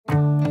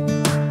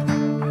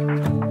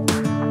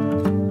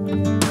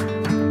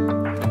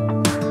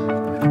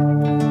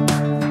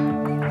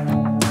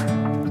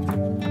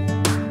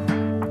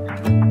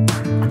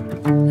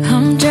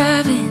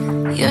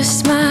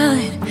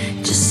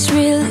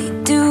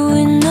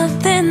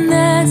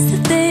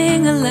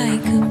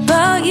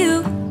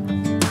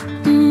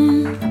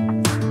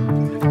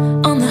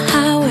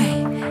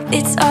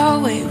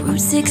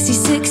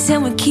66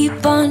 and we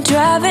keep on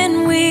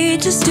driving. We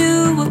just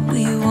do what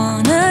we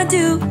wanna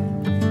do.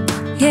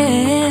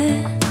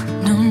 Yeah,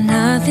 no,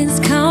 nothing's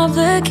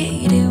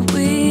complicated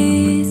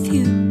with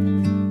you.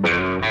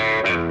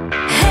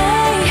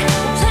 Hey,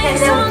 play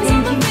songs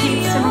on the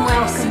radio. And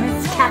welcome.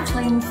 It's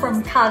Kathleen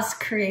from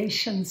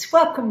Cozcreations.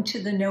 Welcome to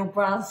the No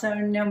Bra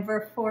Zone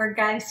number 4,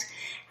 guys.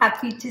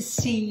 Happy to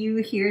see you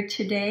here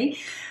today.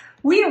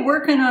 We are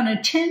working on a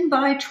 10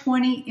 by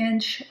 20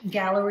 inch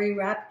gallery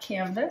wrap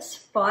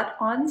canvas, bought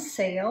on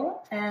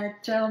sale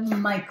at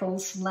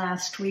Michael's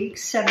last week,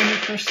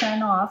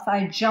 70% off.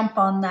 I jump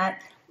on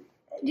that.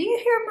 Do you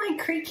hear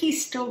my creaky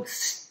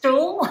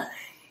stool?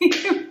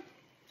 You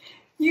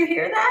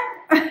hear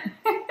that?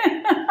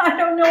 I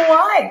don't know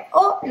why.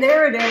 Oh,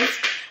 there it is.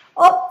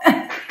 Oh,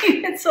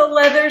 it's a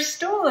leather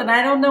stool and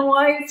I don't know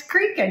why it's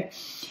creaking.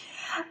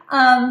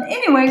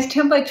 Anyways,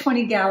 10 by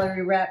 20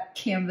 gallery wrap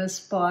canvas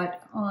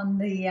bought on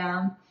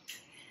the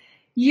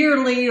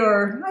yearly,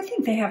 or I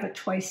think they have it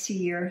twice a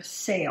year,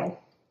 sale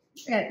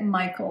at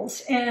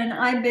Michael's. And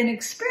I've been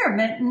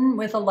experimenting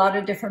with a lot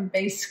of different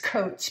base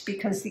coats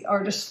because the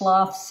Artist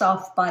Loft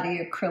soft body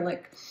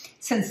acrylic,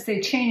 since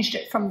they changed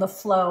it from the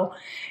Flow,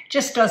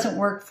 just doesn't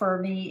work for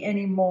me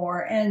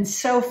anymore. And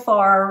so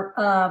far,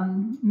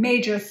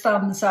 major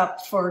thumbs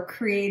up for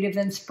creative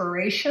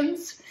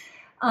inspirations.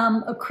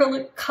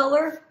 Acrylic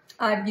color,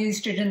 I've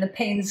used it in the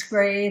Payne's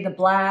Gray, the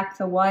black,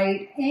 the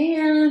white,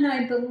 and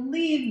I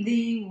believe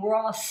the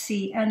raw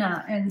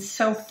sienna. And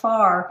so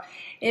far,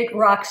 it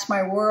rocks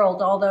my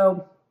world,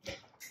 although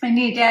I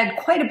need to add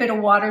quite a bit of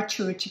water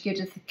to it to get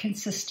it the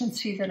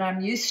consistency that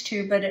I'm used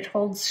to, but it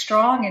holds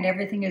strong and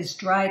everything is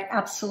dried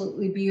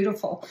absolutely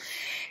beautiful.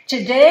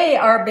 Today,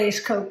 our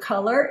base coat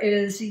color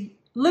is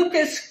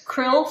Lucas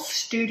Krill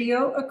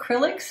Studio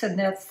Acrylics, and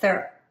that's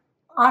their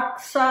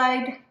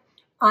Oxide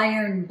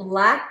Iron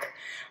Black.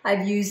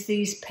 I've used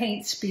these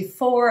paints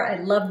before. I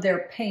love their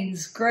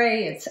Payne's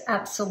Gray. It's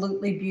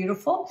absolutely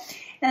beautiful.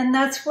 And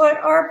that's what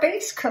our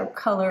base coat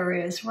color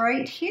is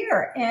right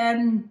here.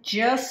 And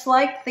just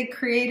like the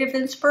Creative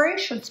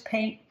Inspirations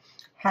paint,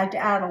 had to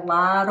add a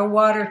lot of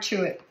water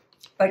to it.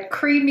 But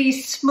creamy,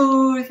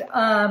 smooth,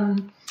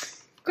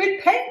 good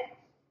paint.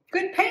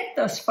 Good paint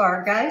thus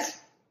far, guys.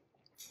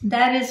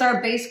 That is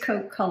our base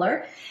coat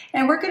color,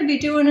 and we're going to be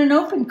doing an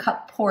open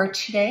cup pour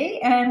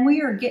today, and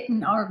we are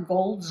getting our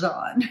golds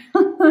on.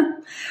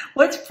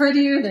 What's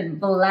prettier than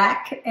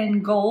black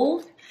and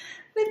gold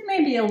with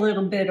maybe a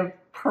little bit of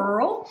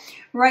pearl?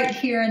 Right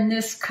here in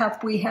this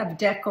cup we have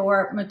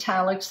DecoArt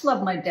metallics.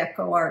 Love my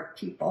DecoArt,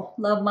 people.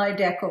 Love my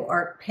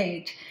DecoArt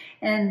paint.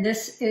 And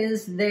this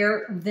is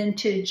their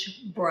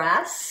vintage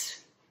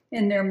brass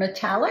in their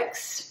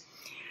metallics.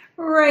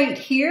 Right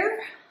here,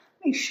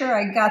 make sure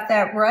I got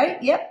that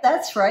right. Yep,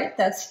 that's right.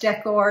 That's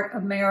DecoArt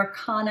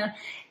Americana,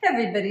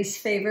 everybody's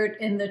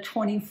favorite in the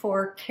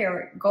 24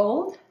 karat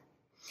gold.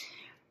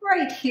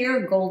 Right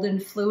here, golden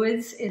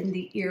fluids in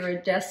the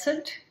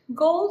iridescent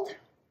gold.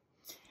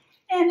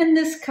 And in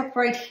this cup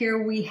right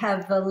here, we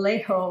have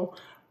Vallejo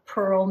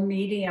Pearl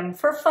Medium.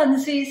 For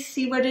funsies,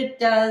 see what it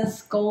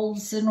does.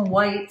 Golds and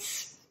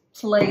whites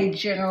play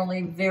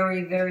generally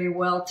very, very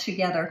well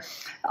together.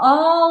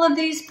 All of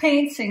these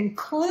paints,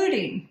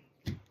 including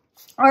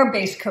our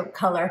base coat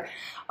color,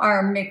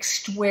 are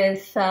mixed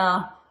with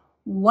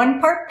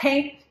 1 part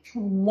paint,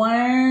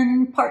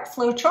 1 part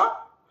Floetrol,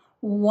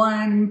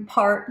 1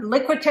 part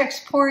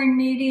Liquitex Pouring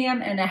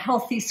Medium, and a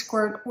healthy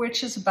squirt,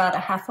 which is about a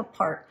half a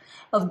part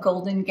of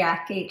Golden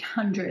Gac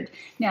 800.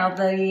 Now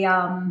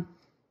the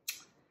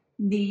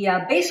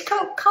base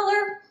coat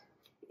color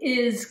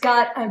is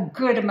got a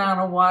good amount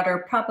of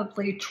water,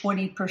 probably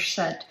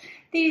 20%.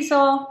 These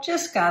all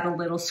just got a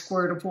little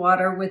squirt of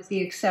water with the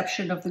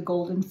exception of the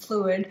golden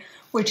fluid,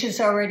 which is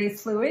already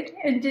fluid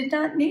and did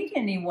not need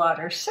any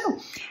water. So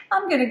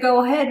I'm going to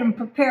go ahead and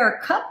prepare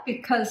a cup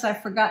because I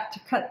forgot to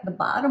cut the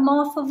bottom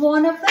off of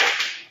one of them.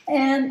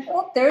 And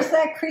oh, there's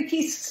that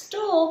creaky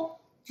stool.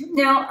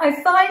 Now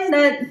I find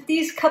that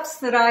these cups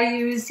that I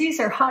use, these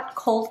are hot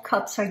cold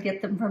cups. I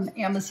get them from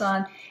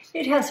Amazon.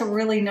 It has a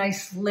really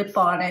nice lip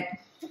on it.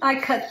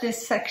 I cut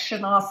this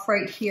section off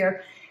right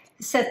here.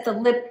 Set the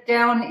lip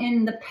down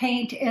in the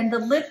paint, and the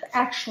lip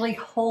actually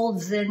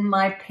holds in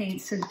my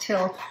paints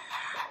until,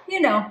 you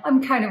know,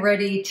 I'm kind of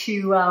ready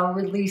to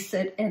release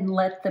it and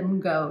let them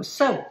go.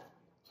 So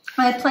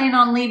I plan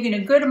on leaving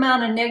a good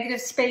amount of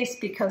negative space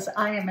because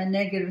I am a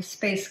negative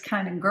space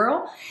kind of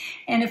girl.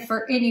 And if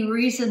for any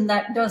reason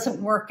that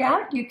doesn't work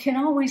out, you can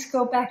always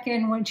go back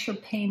in once your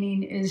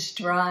painting is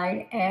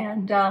dry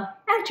and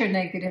add your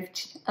negative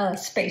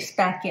space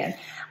back in.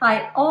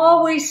 I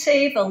always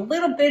save a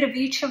little bit of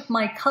each of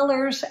my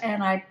colors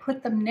and I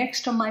put them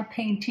next to my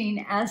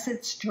painting as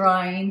it's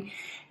drying.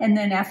 And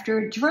then after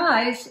it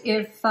dries,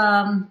 if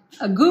a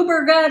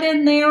goober got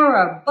in there or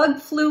a bug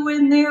flew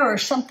in there or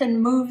something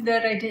moved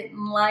that I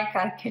didn't like,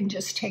 I can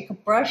just take a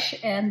brush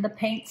and the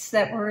paints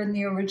that were in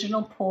the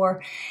original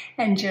pour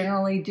and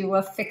generally do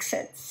a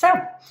fix-it. So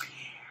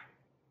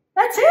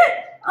that's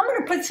it. I'm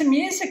going to put some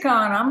music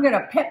on. I'm going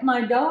to pet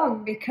my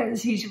dog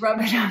because he's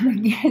rubbing up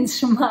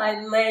against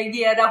my leg.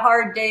 He had a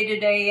hard day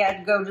today. He had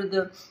to go to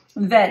the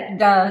vet,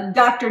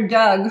 Dr.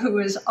 Doug, who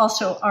is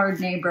also our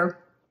neighbor.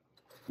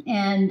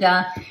 And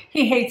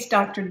he hates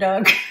Dr.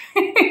 Doug.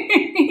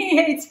 He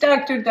hates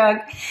Dr. Doug.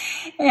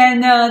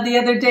 And the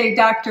other day,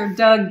 Dr.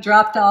 Doug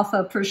dropped off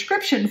a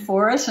prescription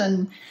for us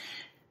and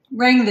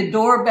rang the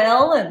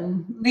doorbell,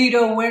 and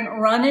Lito went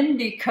running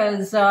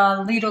because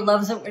Lito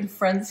loves it when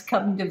friends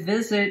come to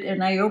visit.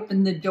 And I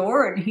opened the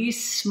door, and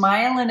he's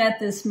smiling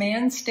at this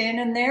man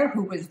standing there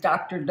who was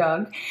Dr.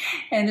 Doug.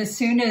 And as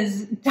soon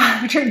as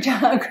Dr.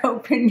 Doug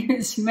opened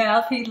his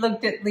mouth, he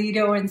looked at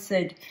Lito and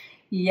said,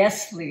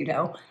 "Yes,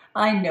 Lito,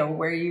 I know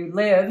where you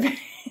live."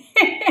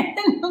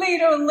 And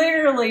Lito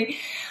literally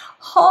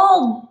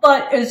hauled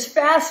butt as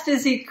fast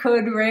as he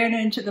could, ran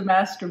into the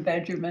master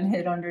bedroom and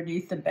hid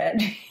underneath the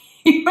bed.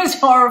 He was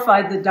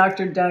horrified that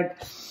Dr. Doug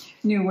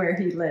knew where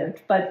he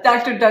lived. But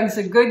Dr. Doug's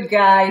a good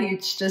guy.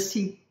 It's just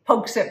he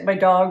pokes at my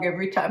dog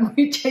every time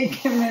we take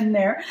him in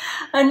there.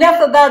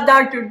 Enough about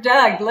Dr.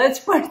 Doug. Let's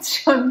put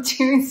some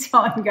tunes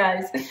on,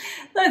 guys.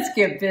 Let's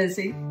get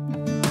busy.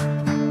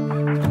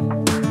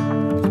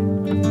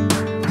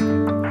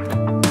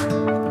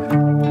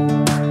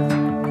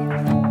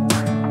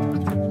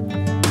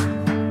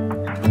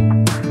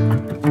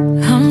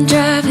 I'm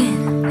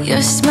driving,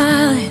 you're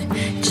smiling,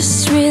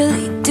 just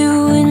really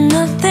doing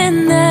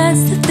nothing.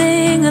 That's the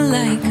thing I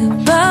like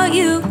about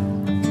you.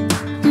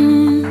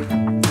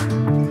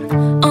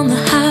 On the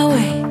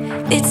highway,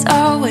 it's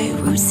our way,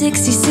 Route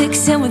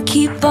 66, and we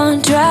keep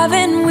on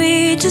driving.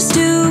 We just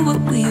do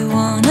what we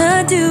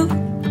wanna do.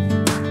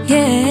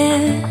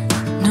 Yeah,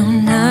 no,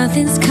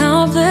 nothing's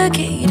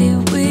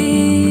complicated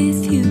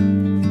with you.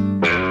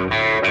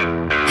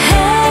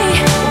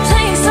 Hey,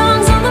 playing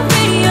songs on the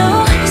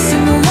radio,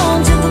 sing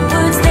along to the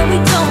words that we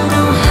don't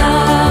know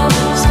how.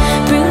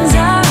 Brings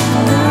out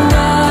the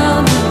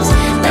wildness.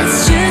 Let's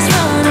just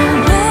run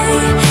away.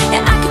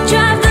 Yeah, I could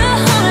drive the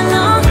whole night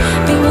long.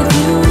 Being with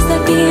you is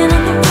like being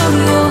on the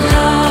rodeo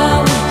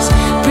highways.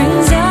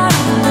 Brings out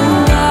the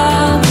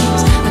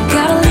wildness. I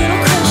got a little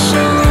crush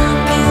on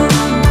you.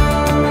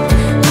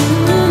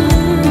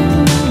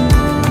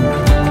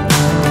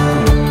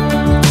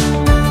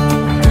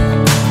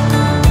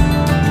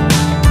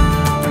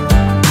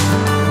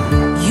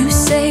 You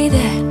say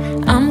that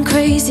I'm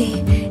crazy.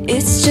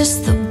 It's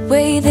just the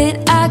way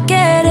that I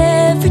get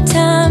every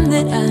time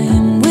that I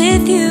am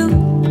with you.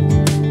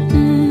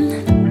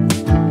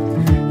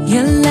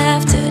 Your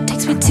laughter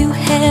takes me to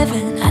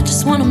heaven. I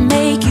just wanna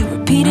make you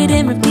repeat it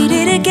and repeat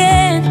it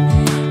again.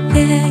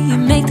 Yeah, you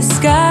make the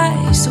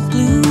sky so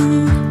blue.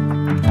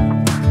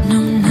 No,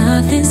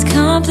 nothing's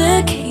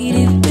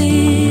complicated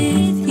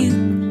with you.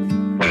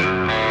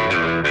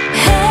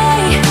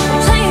 Hey,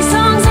 playing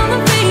songs on the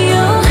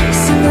radio,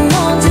 sing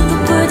along to the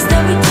words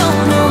that we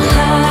don't know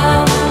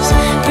how.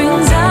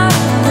 Brings out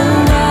the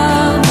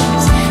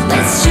wildness.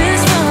 Let's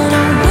just run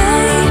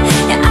away.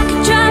 Yeah, I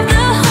could drive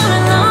the whole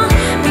night long.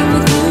 Being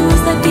with you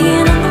is like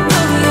being on the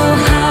rodeo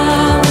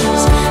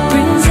highways.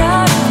 Brings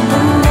out the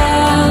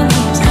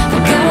wildness. I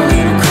got a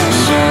little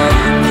crush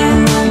on you.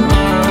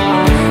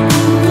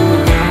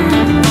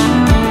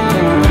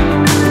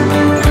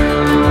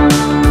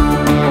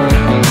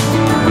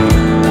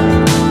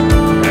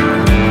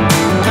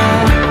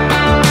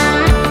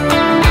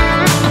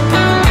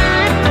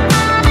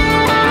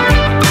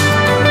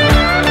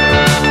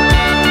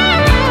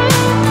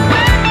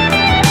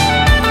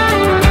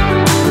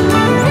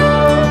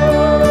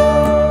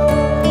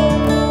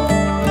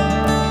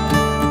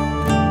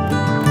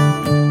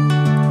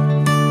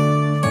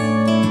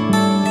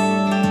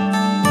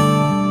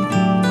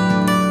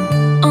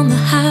 On the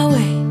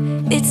highway,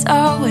 it's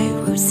our way,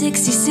 Route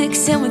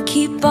 66, and we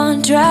keep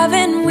on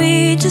driving.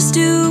 We just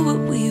do what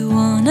we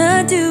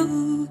wanna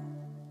do.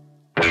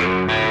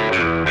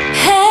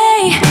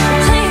 Hey,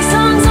 playing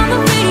songs on the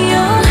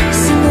radio,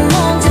 sing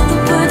along to the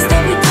words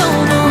that we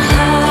don't know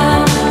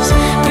how.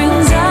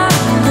 Brings out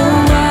the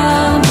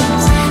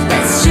wildness.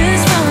 Let's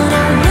just run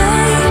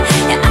away.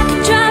 Yeah, I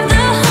could drive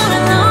the whole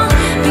night long.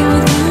 Being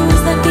with you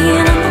is like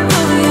being on the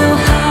rodeo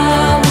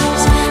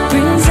highways.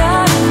 Brings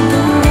out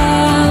the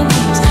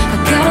wildness. I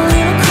got a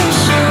little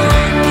crush on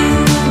you.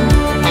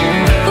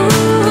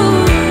 Ooh, I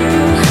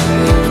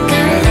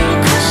got a little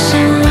crush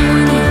on you.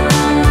 I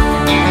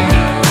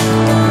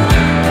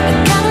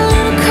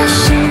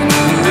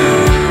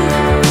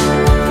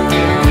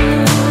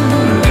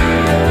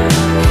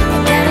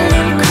got a little crush on you. I got a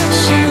little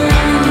crush on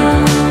you.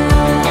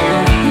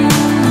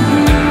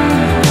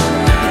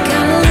 I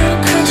got a little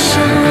crush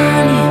on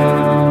you.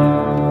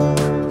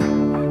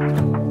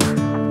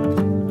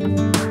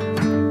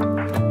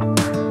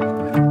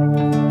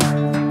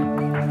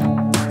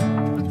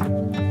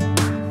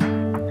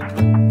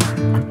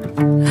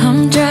 I'm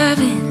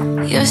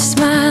driving, you're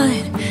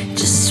smiling,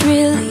 just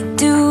really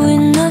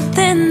doing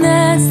nothing.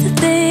 That's the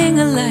thing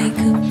I like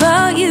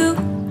about you.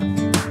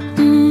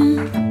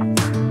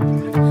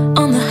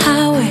 On the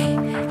highway,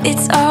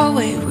 it's our way.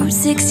 way, Route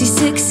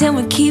 66, and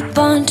we keep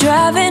on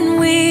driving.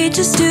 We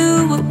just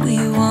do what we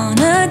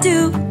wanna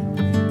do.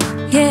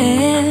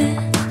 Yeah,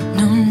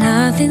 no,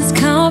 nothing's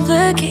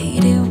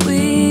complicated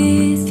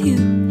with you.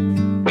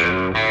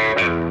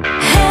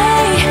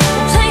 Hey,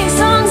 playing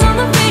songs on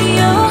the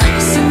radio,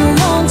 sing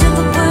along to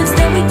the words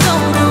that we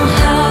don't know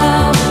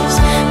how.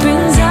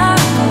 Brings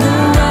out the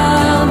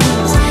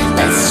wildness.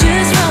 Let's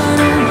just run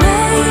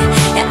away.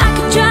 Yeah, I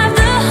could drive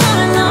the whole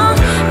along.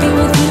 Being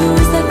with you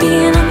is like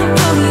being on the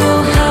rodeo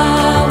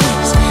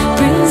highways.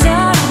 Brings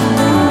out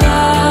the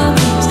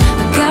wildness.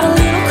 I got a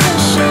little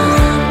crush on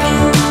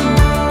you.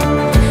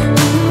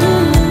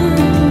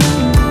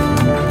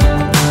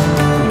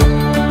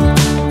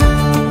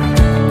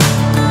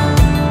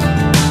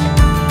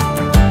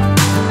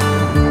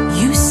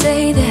 You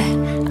say that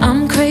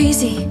I'm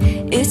crazy.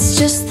 It's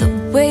just the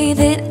way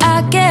that I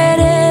get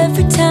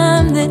every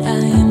time that I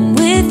am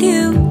with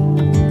you.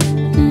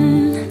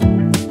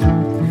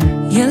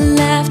 Your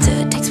laughter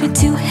takes me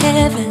to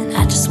heaven.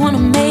 I just wanna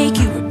make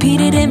you repeat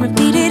it and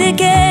repeat it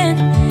again.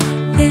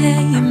 Yeah,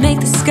 you make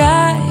the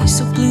sky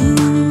so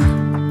blue.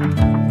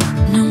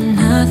 No,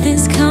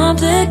 nothing's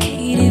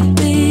complicated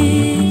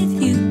with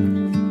you.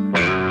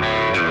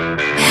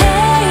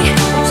 Hey,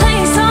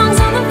 playing songs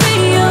on the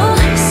radio,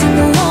 sing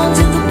along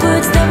to the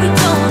words that we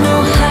don't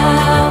know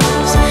how.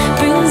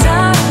 Brings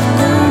out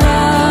the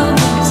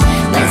wildness.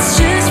 Let's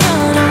just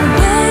run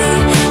away.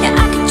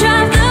 Yeah, I could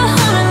drive the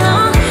whole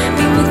along.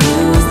 Being with you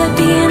is like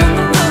being on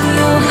the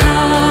rodeo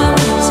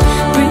highways.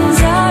 Brings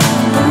out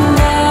the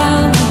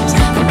wildness.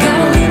 I got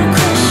a little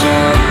crush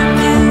on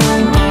you.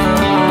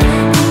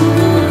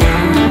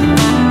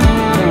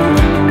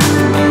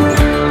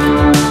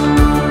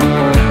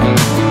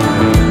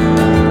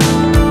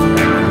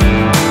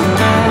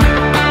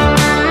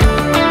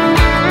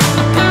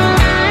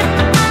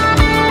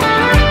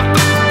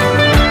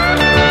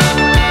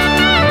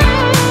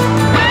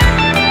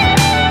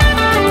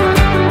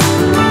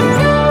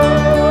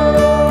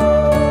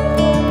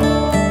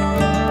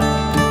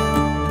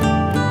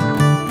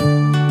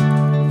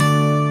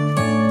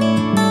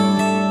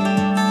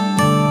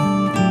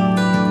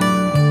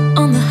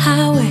 On the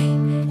highway,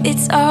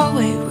 it's our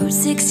way, Route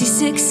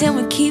 66, and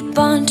we keep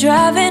on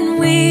driving.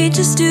 We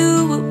just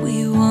do what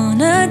we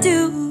wanna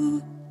do.